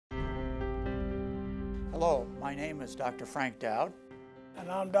Hello, my name is Dr. Frank Dowd.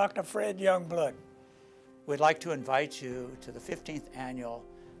 And I'm Dr. Fred Youngblood. We'd like to invite you to the 15th Annual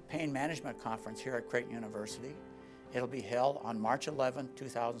Pain Management Conference here at Creighton University. It'll be held on March 11,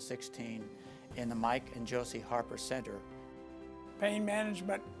 2016 in the Mike and Josie Harper Center. Pain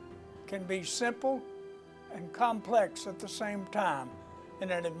management can be simple and complex at the same time,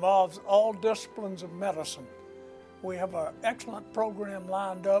 and it involves all disciplines of medicine. We have an excellent program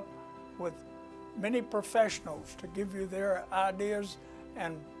lined up with many professionals to give you their ideas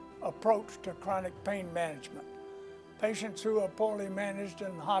and approach to chronic pain management. Patients who are poorly managed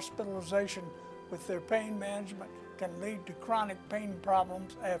and hospitalization with their pain management can lead to chronic pain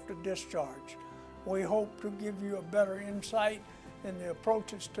problems after discharge. We hope to give you a better insight in the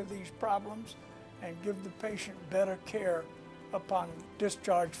approaches to these problems and give the patient better care upon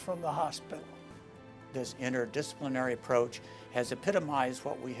discharge from the hospital. This interdisciplinary approach has epitomized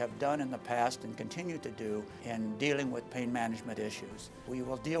what we have done in the past and continue to do in dealing with pain management issues. We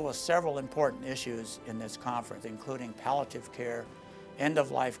will deal with several important issues in this conference, including palliative care,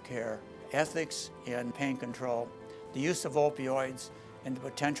 end-of-life care, ethics in pain control, the use of opioids, and the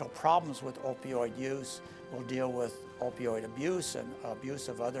potential problems with opioid use. We'll deal with opioid abuse and abuse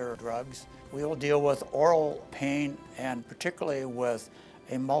of other drugs. We will deal with oral pain, and particularly with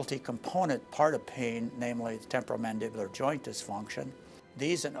a multi-component part of pain, namely the temporomandibular joint dysfunction.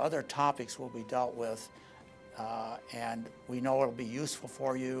 These and other topics will be dealt with, and we know it'll be useful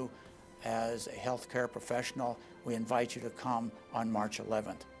for you as a healthcare professional. We invite you to come on March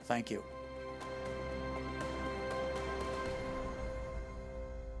 11th. Thank you.